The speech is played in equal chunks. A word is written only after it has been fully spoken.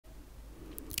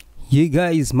Hey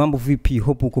guys, mambo vipi?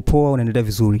 Hope uko poa, unaendelea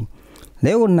vizuri.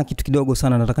 Leo nina kitu kidogo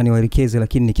sana nataka niwaelekeze,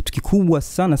 lakini ni kitu kikubwa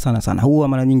sana. Huwa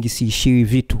mara nyingi siishiwi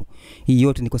vitu. Hii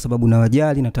yote ni kwa sababu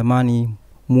nawajali, natamani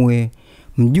muwe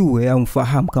mjue au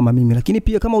mfahamu kama mimi. Lakini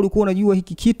pia kama ulikuwa unajua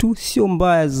hiki kitu, sio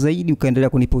mbaya zaidi ukaendelea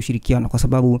kunipa ushirikiano, kwa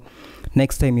sababu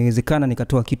next time inawezekana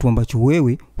nikatoa kitu ambacho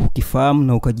wewe ukifahamu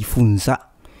na ukajifunza.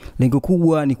 Lengo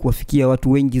kubwa ni kuwafikia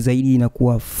watu wengi zaidi na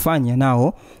kuwafanya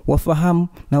nao wafahamu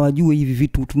na wajue hivi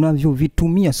vitu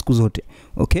tunavyovitumia siku zote.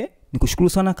 Okay? Nikushukuru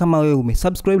sana kama wewe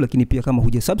umesubscribe, lakini pia kama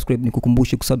hujasubscribe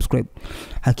nikukumbushe kusubscribe.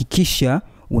 Hakikisha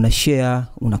una share,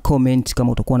 una comment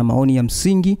kama utakuwa na maoni ya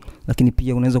msingi, lakini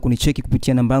pia unaweza kunicheki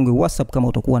kupitia namba yangu ya WhatsApp kama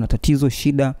utakuwa na tatizo,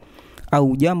 shida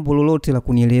au jambo lolote la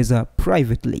kunieleza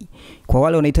privately. Kwa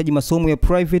wale wanahitaji masomo ya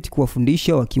private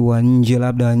kuwafundisha wakiwa nje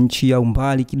labda nchi au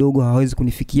mbali kidogo hawezi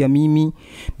kunifikia mimi,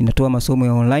 ninatoa masomo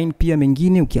ya online pia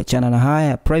mengine. Ukiachana na haya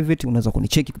ya private unaweza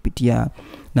kunicheki kupitia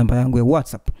namba yangu ya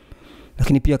WhatsApp.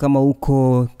 Lakini pia kama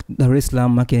uko Dar es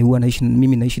Salaam,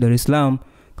 mimi naishi Dar es Salaam,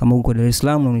 kama uko Dar es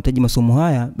Salaam na unahitaji masomo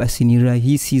haya, basi ni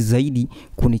rahisi zaidi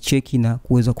kunicheki na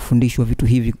kuweza kufundishwa vitu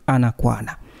hivi ana kwa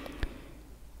ana.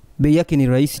 Bei yake ni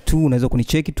rahisi tu, unaweza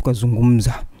kunicheki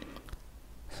tukazungumza.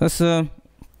 Sasa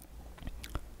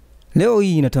leo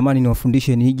hii natamani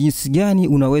niwafundishe ni jinsi gani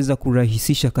unaweza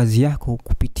kurahisisha kazi yako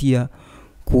kupitia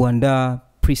kuandaa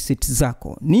preset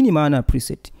zako. Nini maana ya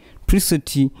preset?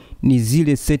 Preset ni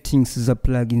zile settings za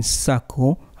plugins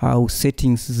zako au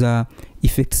settings za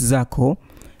effects zako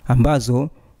ambazo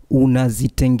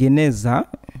unazitengeneza,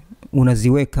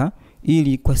 unaziweka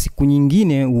ili kwa siku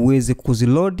nyingine uweze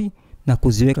kuziload na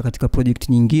kuziweka katika project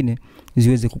nyingine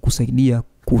ziweze kukusaidia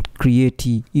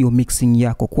kucreate hiyo mixing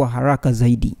yako kwa haraka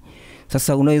zaidi.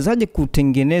 Sasa unawezaje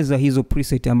kutengeneza hizo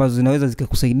preset ambazo zinaweza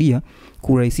zikakusaidia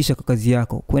kurahisisha kazi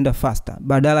yako kwenda faster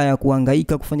badala ya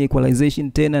kuhangaika kufanya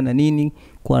equalization tena na nini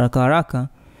kwa haraka?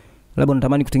 Labda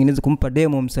unatamani kutengeneza kumpa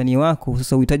demo msanii wako,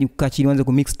 sasa uhitaji kukaa chini uanze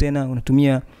kumix tena,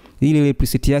 unatumia ile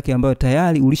preset yake ambayo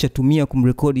tayari ulishatumia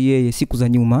kumrekodi yeye siku za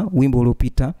nyuma, wimbo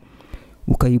uliopita,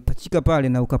 ukaipachika pale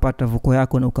na ukapata voko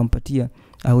yako na ukampatia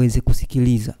aweze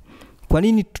kusikiliza. Kwa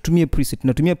nini tutumie preset?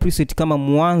 Tunatumia preset kama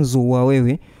mwanzo wa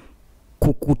wewe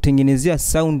kukutengenezea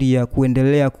sound ya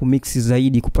kuendelea kumix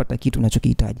zaidi kupata kitu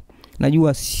unachokihitaji.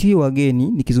 Najua si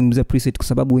wageni nikizungumzia preset kwa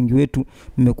sababu wengi wetu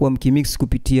mmekuwa mkimix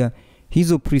kupitia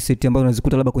hizo preset ambazo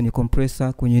unazikuta labda kwenye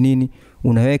compressor, kwenye nini,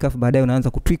 unaweka baadaye unaanza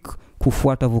kutweak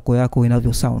kufuata voko yako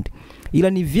inavyo sound. Ila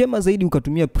ni vyema zaidi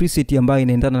ukatumia preset ambayo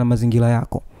inaendana na mazingira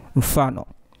yako. Mfano,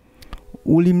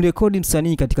 ulimrekodi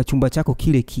msanii katika chumba chako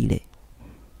kile.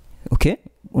 Okay?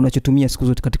 Unachotumia siku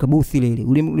zote katika booth ile.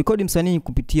 Ulimrekodi msanii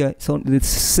kupitia the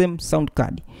same sound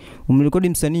card. Umrekodi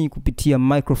msanii kupitia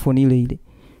microphone ile.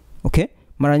 Okay?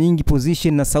 Mara nyingi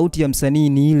position na sauti ya msanii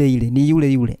ni ile, ni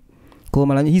yule. Kwa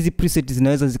mara nyingi hizi preset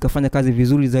zinaweza zikafanya kazi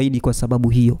vizuri zaidi kwa sababu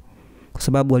hiyo. Kwa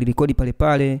sababu alirekodi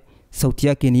pale, sauti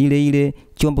yake ni ile,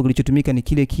 chombo kilichotumika ni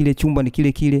kile, chumba ni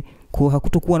kile. Kwa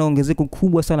hakutokuwa na ongezeko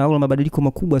kubwa sana au mabadiliko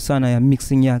makubwa sana ya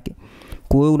mixing yake.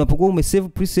 Kwa hiyo unapokuwa umesave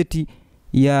preset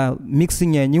ya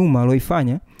mixing ya nyuma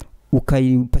aliyofanya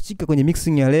ukaipachika kwenye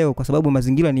mixing ya leo, kwa sababu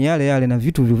mazingira ni yale na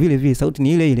vitu vile, sauti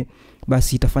ni ile,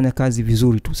 basi itafanya kazi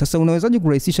vizuri tu. Sasa unawezaje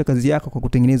kurahisisha kazi yako kwa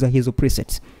kutengeneza hizo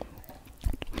presets?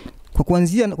 Kwa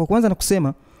kwanza na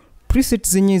kusema preset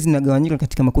zenyewe zinagawanyika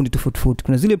katika makundi tofauti.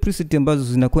 Kuna zile preset ambazo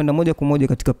zinakwenda moja kwa moja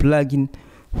katika plugin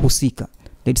husika.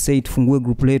 Let's say tufungue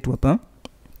group letu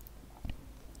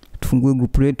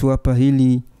hapa.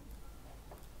 Hili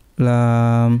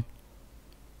la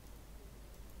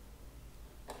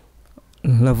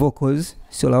vocals,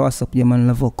 sio la WhatsApp jamani,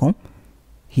 la vocal.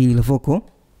 Hili la vocal.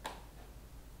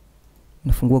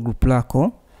 Nafungua group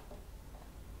lako.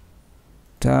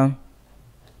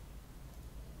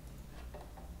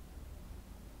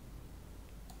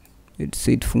 Let's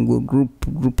say tufungue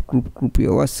group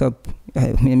ya WhatsApp,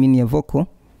 mimi ya vocal.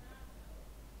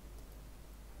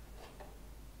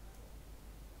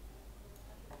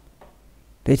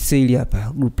 Let's say hili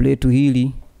hapa group letu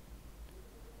hili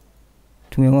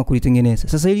tumeamua kulitengeneza.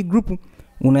 Sasa hili group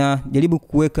unajaribu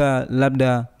kuweka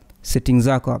labda settings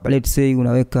zako hapa. Let's say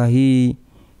unaweka hii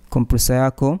compressor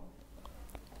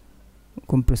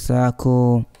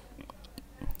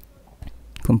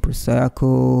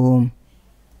yako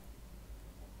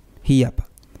hii hapa.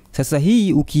 Sasa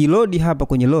hii ukiload hapa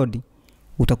kwenye load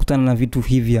utakutana na vitu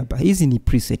hivi hapa. Hizi ni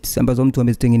presets ambazo mtu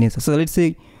amezitengeneza. Sasa let's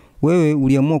say wewe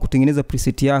uliamua kutengeneza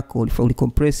preset yako,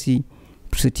 ulicompress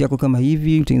preset yako kama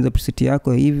hivi, utengeneza preset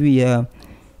yako hivi ya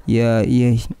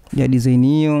design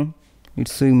hiyo.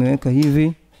 Let's say umeweka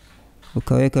hivi,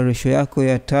 ukaweka ratio yako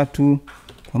ya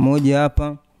 3:1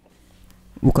 hapa,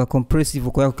 ukacompress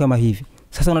vocal yako kama hivi.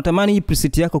 Sasa unatamani hii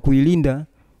preset yako kuilinda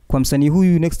kwa msanii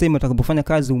huyu, next time atakapofanya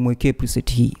kazi umwekee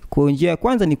preset hii. Kwa njia ya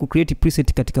kwanza ni kucreate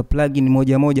preset katika plugin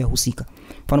moja moja husika.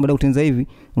 Mfano baada ya kutengeneza hivi,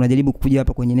 unajaribu kukuja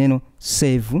hapa kwenye neno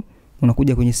save,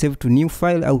 unakuja kwenye save to new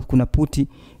file, au kuna put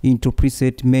into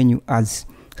preset menu as.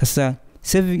 Sasa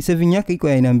saving yake iko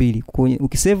ya aina mbili.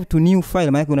 Ukisave to new file,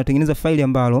 maana yake unatengeneza file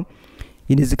ambalo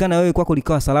inawezekana wewe kwako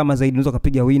likawa salama zaidi, unaweza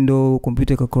kupiga window,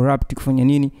 computer ka corrupt, kufanya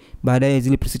nini, baadaye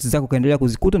zile presets zako kaendelea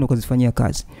kuzikuta na ukazifanyia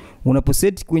kazi.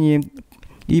 Unaposet kwenye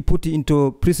hii put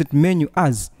into preset menu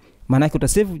as, maana yake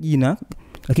utasave jina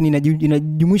lakini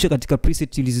inajumuisha katika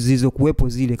preset zilizokuwepo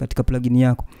zile katika plugin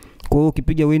yako. Kwa hiyo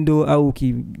ukipiga window au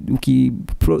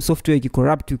software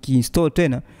ikicorrupt, ukiinstall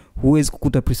tena, huwezi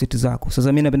kukuta preset zako.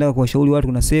 Sasa mimi napenda kuwashauri watu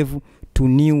kuna save to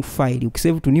new file.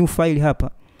 Ukisave to new file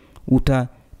hapa,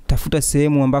 utatafuta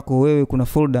sehemu ambako wewe kuna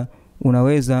folder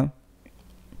unaweza,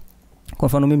 kwa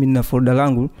mfano mimi nina folder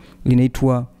langu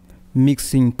linaitwa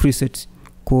mixing preset.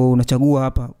 Kwa unachagua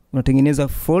hapa, unatengeneza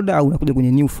folder au unakuja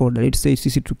kwenye new folder. Let's say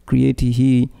sisi to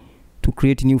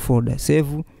create new folder.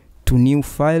 Save to new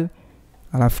file.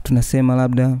 Alafu tunasema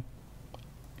labda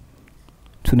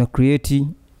tuna create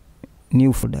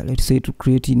new folder. Let's say to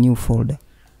create new folder.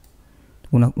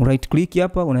 Una right click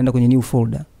hapa, unaenda kwenye new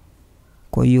folder.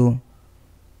 Kwa hiyo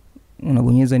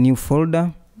unabonyeza new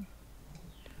folder.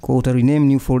 Kwa uta rename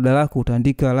new folder lako,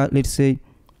 utaandika let's say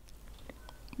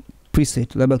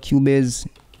preset, labda Cubase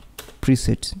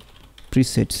preset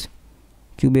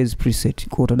Cubase preset.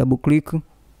 Kwa uta double click,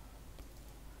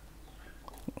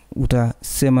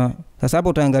 utasema sasa hapo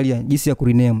utaangalia jinsi ya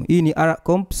kurename. Hii ni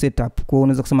Haraka setup. Kwa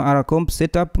unaweza kusema Haraka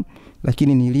setup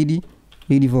lakini ni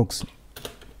lead vox.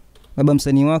 Labda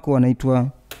msanii wako anaitwa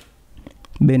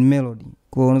Ben Melody.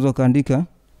 Kwa unaweza kaandika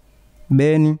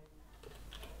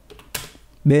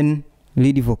Ben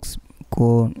lead vox.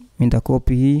 Kwa nita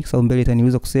copy hii sababu mbele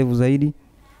itaniweza kusave zaidi.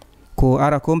 Kwa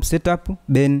Haraka setup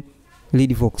Ben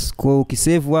lead vox. Kwa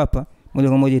ukisave hapa moja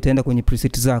kwa moja itaenda kwenye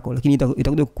preset zako, lakini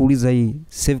itakuja kukuuliza hii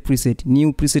save preset,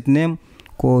 new preset name.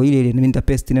 Kwa ile mimi nita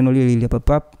paste neno lile hapa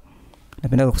pap.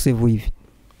 Napenda kusave hivi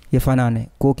yafanane.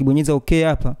 Kwa ukibonyeza okay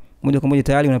hapa, moja kwa moja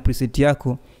tayari una preset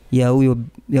yako ya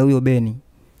huyo Beni.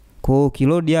 Kwa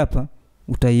ukiload hapa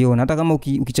utaiona. Hata kama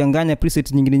ukichanganya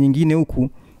preset nyingine huku,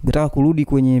 ukitaka kurudi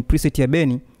kwenye preset ya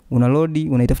Beni, una load,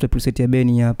 unaitafuta preset ya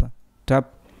Beni hapa. Tap,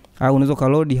 au unaweza ka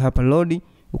load hapa, load,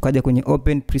 ukaja kwenye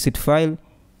open preset file.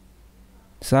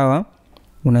 Sawa?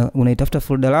 Unaitafuta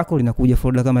folder lako, linakuja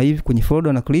folder kama hivi. Kwenye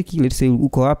folder na click, let's say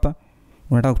uko hapa,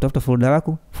 unataka kutafuta folder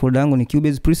lako. Folder yangu ni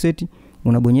Cubase preset,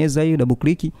 unabonyeza hiyo, double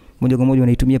click, moja kwa moja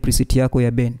unaitumia preset yako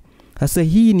ya Ben. Sasa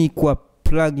hii ni kwa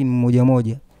plugin moja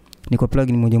moja.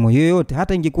 Yoyote,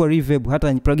 hata ingekuwa reverb,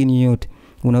 hata plugin yoyote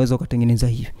unaweza ukatengeneza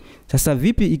hivi. Sasa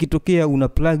vipi ikitokea una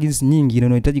plugins nyingi na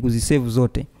unahitaji kuzisave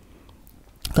zote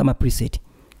kama preset?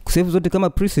 Kusave zote kama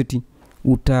preset,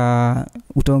 utaweka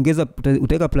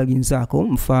plugins zako.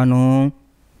 Mfano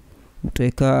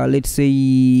utaweka let's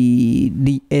say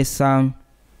DSA,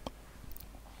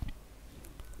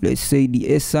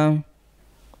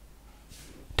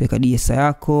 utaweka DSA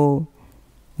yako,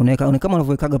 unaweka kama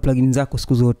unavyowekaga plugins zako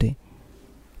siku zote.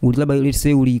 Labda let's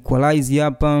say equalize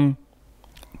hapa,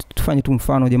 tufanye tu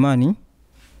mfano jamani,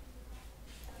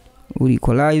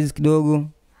 equalize kidogo.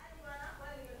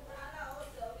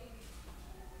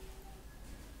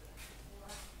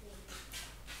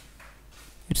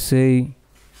 Let's say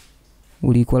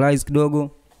equalize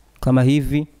kidogo kama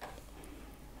hivi.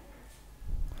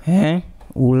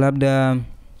 Labda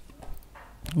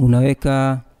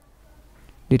unaweka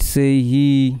let's say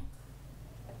hii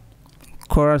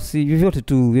chorus, vyovyote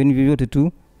tu, yani vyovyote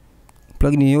tu,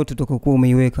 plugin yoyote utakokuwa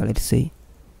umeiweka let's say.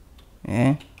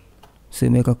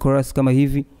 Umeweka chorus kama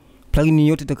hivi, plugin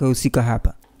yote itakayohusika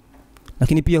hapa.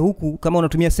 Lakini pia huku kama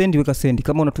unatumia send, weka send.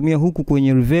 Kama unatumia huku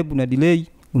kwenye reverb na delay,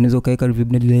 unaweza kaweka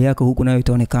reverb na delay yako huku, nayo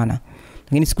itaonekana.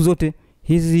 Lakini siku zote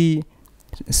hizi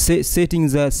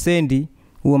settings za send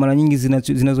huwa mara nyingi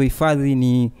zinazohifadhi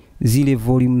ni zile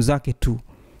volume zake tu.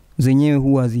 Zenyewe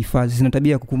huwa hazihifadhi. Zina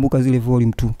tabia kukumbuka zile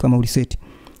volume tu. Kama uliset,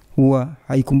 huwa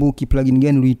haikumbuki plugin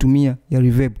gani uliitumia ya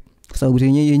reverb, kwa sababu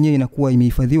yenyewe inakuwa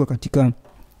imehifadhiwa katika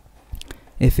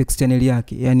effects channel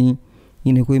yake. Yani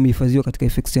inakuwa imehifadhiwa katika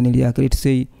effects channel yake. Let's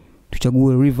say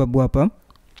tuchague reverb hapa.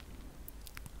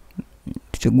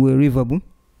 Tuchague reverb,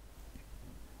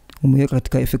 umeweka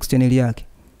katika effects channel yake.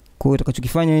 Kwa hiyo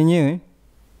utakachokifanya yenyewe,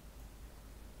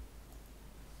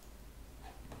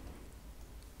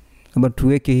 labda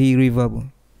tuweke hii reverb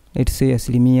let's say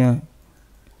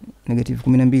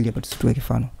 -12 hapa, tuweke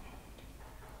mfano.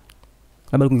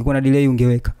 Labda ungekuwa na delay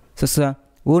ungeweka. Sasa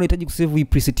wewe unahitaji kusave hii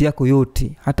preset yako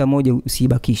yote, hata moja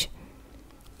usibakishe.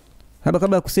 Hapa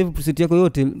kabla ya kusave preset yako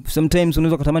yote, sometimes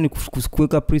unaweza kutamani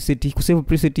kuweka preset, kusave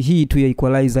preset hii tu ya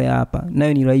equalizer ya hapa.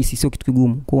 Nayo ni rahisi, sio kitu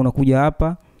kigumu. Kwa hiyo unakuja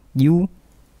hapa juu,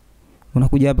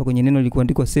 unakuja hapa kwenye neno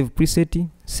lililoandikwa save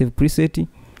preset,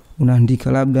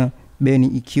 unaandika labda Ben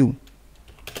EQ.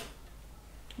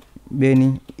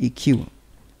 Ben EQ.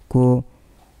 Kwa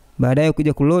baadaye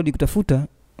kuja kuload kutafuta,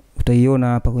 utaiona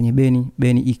hapa kwenye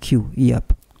Ben EQ hii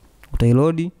hapa.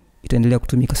 Utaiload, itaendelea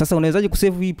kutumika. Sasa unawezaje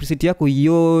kusave hii preset yako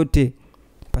yote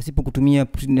pasipo kutumia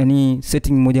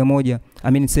setting moja moja,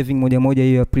 saving moja moja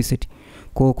hiyo ya preset.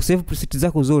 Kwa kusave preset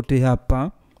zako zote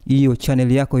hapa, hiyo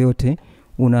channel yako yote,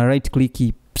 una right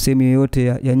click sehemu yoyote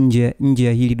ya nje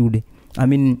ya hili dude.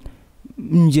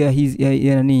 Nje ya hizi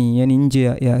nje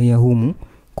ya humu.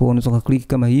 Kwa unaweza click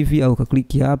kama hivi au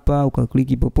click hapa au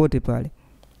click popote pale.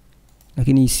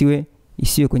 Lakini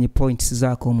isiwe kwenye points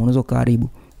zako, unaweza karibu.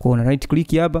 Kwa una right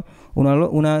click hapa,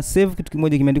 una save kitu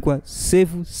kimoja kimeandikwa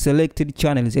save selected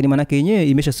channels. Yaani maana yake yenyewe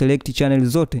imesha select channels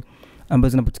zote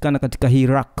ambazo zinapatikana katika hii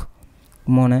rack.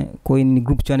 Umeona? Kwa hiyo ni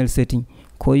group channel setting.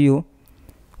 Kwa hiyo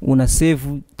una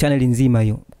save channel nzima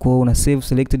hiyo. Kwa hiyo una save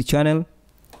selected channel.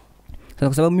 Sasa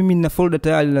kwa sababu mimi nina folder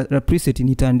tayari la preset,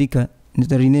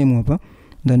 rename hapa.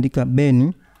 Nitaandika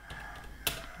Ben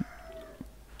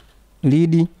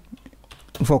lead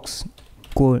vox.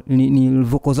 Kwa ni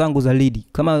vocal zangu za lead.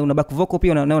 Kama una back vocal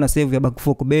pia una save ya back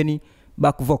vocal Ben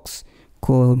back vox.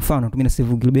 Kwa mfano tumina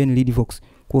save Ben lead vox.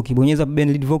 Kwa ukibonyeza Ben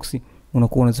lead vox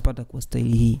unakuwa unazipata kwa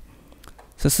style hii.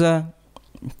 Sasa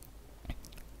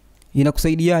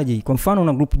inakusaidiaje? Kwa mfano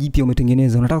una group jipya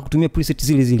umetengeneza, unataka kutumia preset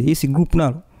zile zile. Hii si group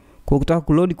nalo. Kwa ukitaka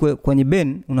kuload kwenye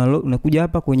Ben, unakuja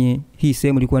hapa kwenye hii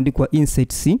sehemu iliyoandikwa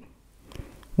insert C.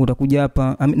 Utakuja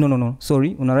hapa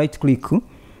una right click.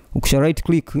 Ukisha right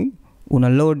click una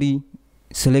load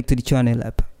selected channel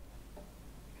hapa.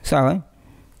 Sawa?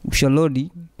 Ukisha load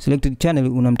selected channel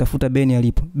unamtafuta Ben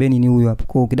alipo. Ben ni huyo hapa.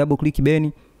 Kwa ukidouble click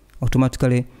Ben,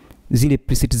 automatically zile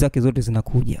preset zake zote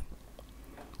zinakuja.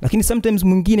 Lakini sometimes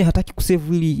mwingine hataki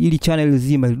kusave ili channel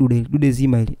zima, dude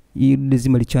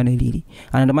zima li channel hili.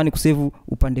 Anatamani kusave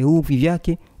upande huu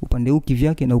kivyake, upande huu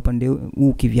kivyake na upande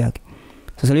huu kivyake.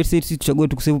 Sasa let's say tuchague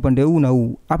kusave upande huu na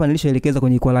huu. Hapa nilishaelekeza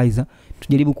kwenye equalizer.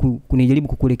 Tunijaribu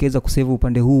kukuelekeza kusave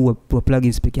upande huu wa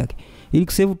plugins peke yake. Ili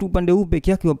kusave tu upande huu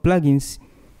peke yake wa plugins,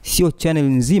 sio channel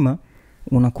nzima,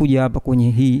 unakuja hapa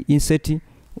kwenye hii insert,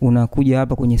 unakuja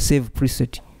hapa kwenye save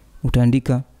preset.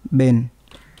 Utaandika Ben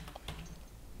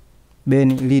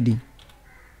lead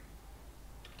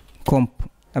comp,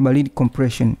 labda lead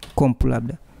compression comp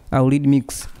labda, au lead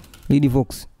mix, lead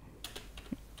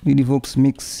vox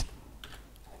mix.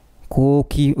 Kwa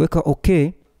ukiweka okay,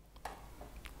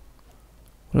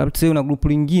 labda tuseme una group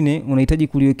lingine unahitaji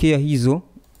kuliwekea hizo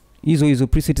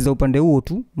preset za upande huo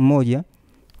tu mmoja,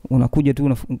 unakuja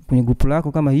tu kwenye group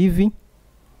lako kama hivi,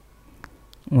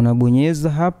 unabonyeza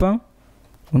hapa,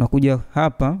 unakuja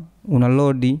hapa, una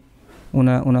load,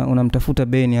 unamtafuta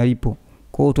Ben alipo.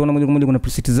 Kwa hiyo utaona moja kwa moja kuna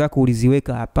preset zako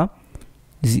uliziweka hapa,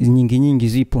 nyingi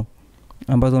zipo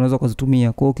ambazo unaweza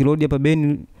kuzitumia. Kwa hiyo ukiload hapa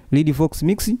Ben lead vox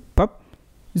mix,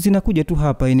 zinakuja tu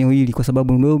hapa eneo hili kwa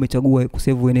sababu wewe umechagua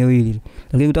kusave eneo hili.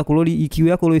 Lakini unataka kuload EQ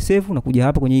yako ile save, unakuja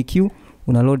hapa kwenye EQ,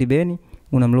 una load Ben,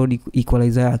 unamload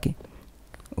equalizer yake.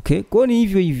 Okay? Kwa ni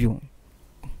hivyo.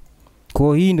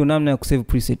 Kwa hii ndio namna ya kusave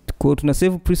preset. Kwa hiyo tuna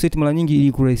save preset mara nyingi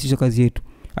ili kurahisisha kazi yetu.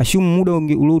 Assume muda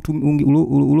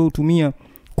uliotumia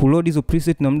kuload hizo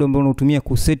preset na muda ambao unatumia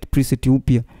kuset preset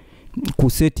upya,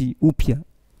 kuseti upya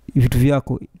vitu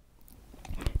vyako,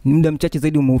 ni muda mchache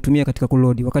zaidi umeutumia katika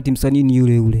kuload, wakati msanii ni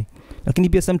yule. Lakini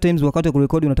pia sometimes wakati wa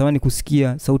kurekodi unatamani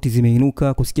kusikia sauti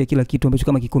zimeinuka, kusikia kila kitu ambacho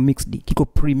kama kiko mixed, kiko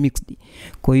pre-mixed.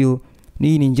 Kwa hiyo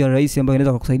hii ni njia rahisi ambayo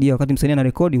inaweza kukusaidia wakati msanii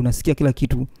anarekodi, unasikia kila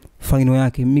kitu final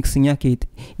yake, mixing yake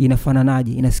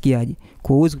inafananaje, inasikiaje. Kwa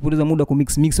hiyo huwezi kupoteza muda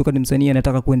mix wakati msanii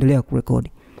anataka kuendelea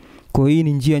kurekodi. Kwa hiyo hii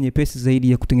ni njia nyepesi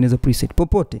zaidi ya kutengeneza preset.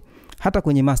 Popote, hata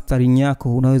kwenye mastering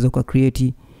yako unaweza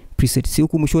create preset. Si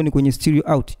huku mwishoni kwenye stereo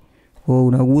out,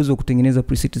 una uwezo kutengeneza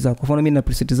preset zako. Kwa mfano mimi na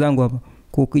preset zangu hapa.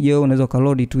 Kwa ukija wewe unaweza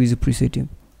load tu hizi preset.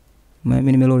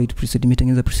 Mimi nimeload tu preset,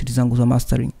 nimetengeneza preset zangu za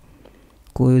mastering.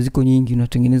 Kwa hiyo ziko nyingi,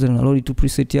 unatengeneza na load tu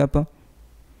preset hapa.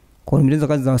 Kwa hiyo nimetengeneza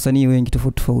kazi za wasanii wengi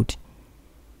tofauti.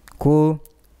 Kwa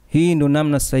hii ndo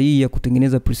namna sahihi ya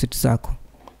kutengeneza preset zako.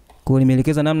 Kwa hiyo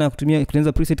nimeelekeza namna ya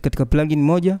kutengeneza preset katika plugin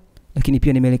moja, lakini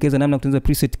pia nimeelekeza namna ya kutengeneza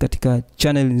preset katika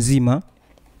channel nzima.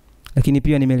 Lakini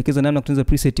pia nimeelekeza namna ya kutengeneza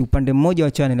preset upande mmoja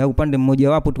wa channel au upande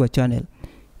mmoja wapo tu wa channel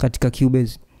katika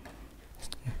Cubase.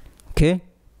 Okay?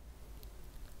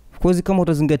 Of course kama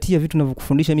utazingatia vitu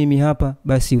ninavyokufundisha mimi hapa,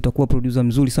 basi utakuwa producer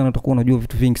mzuri sana, utakuwa unajua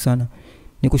vitu vingi sana.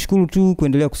 Nikushukuru tu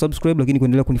kuendelea kusubscribe, lakini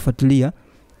kuendelea kunifuatilia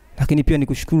Lakini pia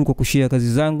nikushukuru kwa kushare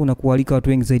kazi zangu na kualika watu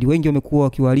wengi zaidi. Wengi wamekuwa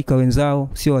wakiwaalika wenzao,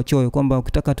 sio wachoyo, kwamba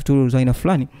ukitaka tutorial za aina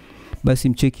fulani basi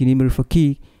mcheki Nimel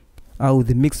Fakii au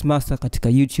The Mix Master katika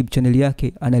YouTube channel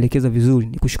yake, anaelekeza vizuri.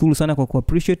 Nikushukuru sana kwa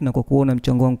appreciate na kwa kuona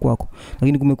mchango wangu kwako.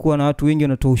 Lakini kumekuwa na watu wengi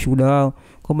wanatoa ushuhuda wao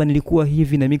kwamba nilikuwa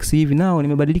hivi na mix hivi, nao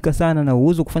nimebadilika sana na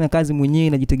uwezo kufanya kazi mwenyewe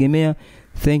najitegemea.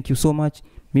 Thank you so much.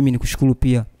 Mimi nikushukuru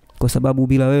pia kwa sababu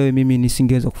bila wewe mimi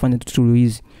nisingeweza kufanya tutorial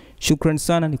hizi. Shukrani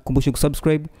sana. Nikukumbushe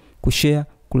kusubscribe, kushare,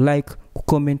 kulike,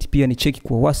 kucomment. Pia ni cheki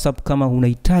kwa WhatsApp kama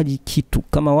unahitaji kitu,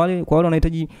 kama kwa wale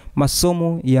wanahitaji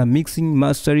masomo ya mixing,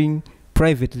 mastering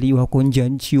privately, wako nje ya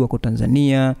nchi, wako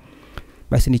Tanzania,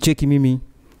 basi ni cheki mimi,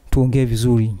 tuongee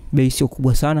vizuri. Bei sio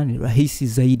kubwa sana, ni rahisi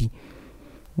zaidi,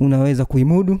 unaweza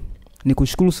kuimudu.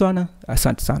 Nikushukuru sana,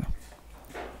 asante sana.